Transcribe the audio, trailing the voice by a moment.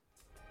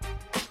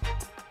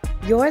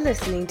You're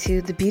listening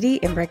to the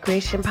Beauty and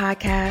Recreation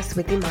Podcast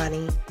with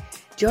Imani.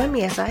 Join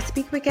me as I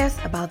speak with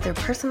guests about their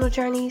personal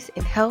journeys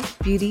in health,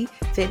 beauty,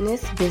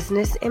 fitness,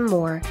 business, and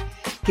more.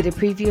 Get a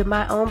preview of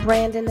my own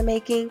brand in the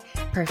making,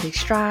 Perfect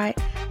Stride,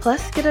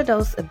 plus get a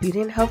dose of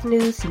beauty and health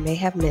news you may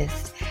have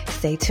missed.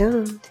 Stay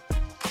tuned.